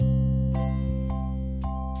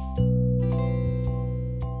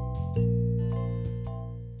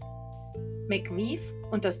Mief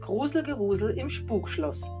und das Gruselgewusel im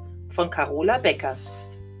Spukschloss von Carola Becker.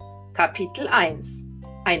 Kapitel 1.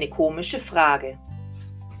 Eine komische Frage.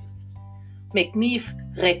 Mief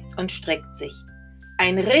reckt und streckt sich.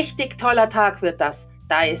 Ein richtig toller Tag wird das,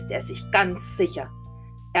 da ist er sich ganz sicher.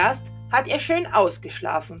 Erst hat er schön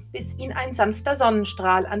ausgeschlafen, bis ihn ein sanfter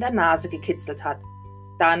Sonnenstrahl an der Nase gekitzelt hat.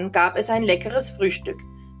 Dann gab es ein leckeres Frühstück,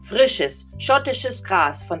 frisches, schottisches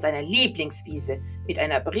Gras von seiner Lieblingswiese mit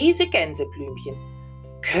einer Prise Gänseblümchen.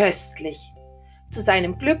 Köstlich! Zu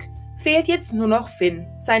seinem Glück fehlt jetzt nur noch Finn,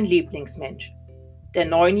 sein Lieblingsmensch. Der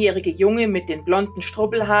 9-jährige Junge mit den blonden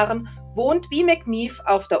Strubbelhaaren wohnt wie Mief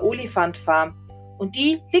auf der Olifant-Farm und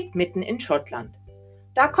die liegt mitten in Schottland.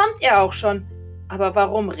 Da kommt er auch schon. Aber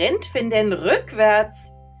warum rennt Finn denn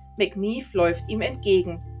rückwärts? Mief läuft ihm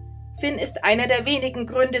entgegen. Finn ist einer der wenigen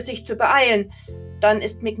Gründe, sich zu beeilen. Dann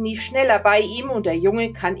ist Mief schneller bei ihm und der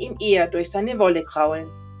Junge kann ihm eher durch seine Wolle kraulen.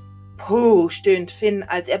 Puh, stöhnt Finn,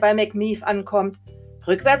 als er bei Mief ankommt.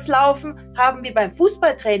 Rückwärts laufen haben wir beim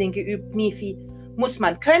Fußballtraining geübt, Mifi. Muss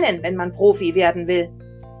man können, wenn man Profi werden will.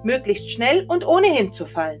 Möglichst schnell und ohne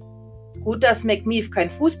hinzufallen. Gut, dass Mief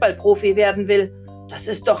kein Fußballprofi werden will. Das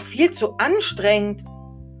ist doch viel zu anstrengend.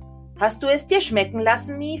 Hast du es dir schmecken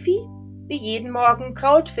lassen, Mifi? Wie jeden Morgen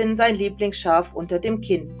krault Finn sein Lieblingsschaf unter dem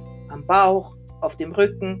Kinn, am Bauch, auf dem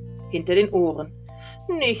Rücken, hinter den Ohren.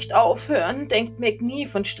 Nicht aufhören, denkt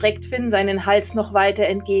Mief und streckt Finn seinen Hals noch weiter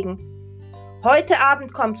entgegen. Heute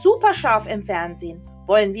Abend kommt Superscharf im Fernsehen.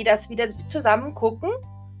 Wollen wir das wieder zusammen gucken?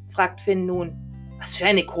 Fragt Finn nun. Was für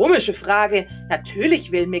eine komische Frage.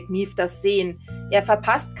 Natürlich will Mief das sehen. Er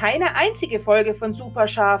verpasst keine einzige Folge von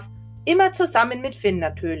Superscharf. Immer zusammen mit Finn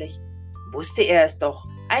natürlich. Wusste er es doch.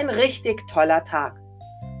 Ein richtig toller Tag.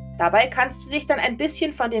 Dabei kannst du dich dann ein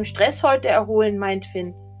bisschen von dem Stress heute erholen, meint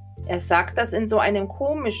Finn. Er sagt das in so einem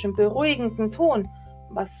komischen, beruhigenden Ton.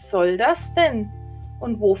 Was soll das denn?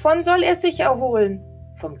 Und wovon soll er sich erholen?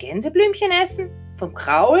 Vom Gänseblümchen essen? Vom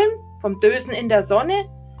Kraulen? Vom Dösen in der Sonne?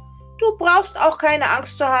 Du brauchst auch keine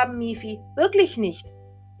Angst zu haben, Mifi. Wirklich nicht.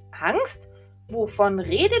 Angst? Wovon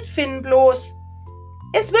redet Finn bloß?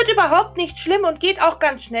 Es wird überhaupt nicht schlimm und geht auch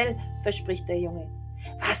ganz schnell, verspricht der Junge.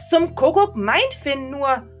 Was zum Kuckuck meint Finn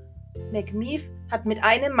nur? Mief hat mit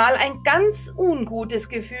einem Mal ein ganz ungutes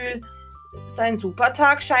Gefühl. Sein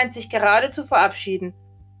Supertag scheint sich gerade zu verabschieden.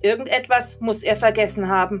 Irgendetwas muss er vergessen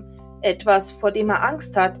haben. Etwas, vor dem er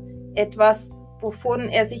Angst hat. Etwas, wovon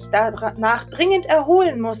er sich danach dringend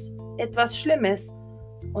erholen muss. Etwas Schlimmes.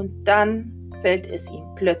 Und dann fällt es ihm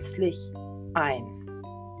plötzlich ein.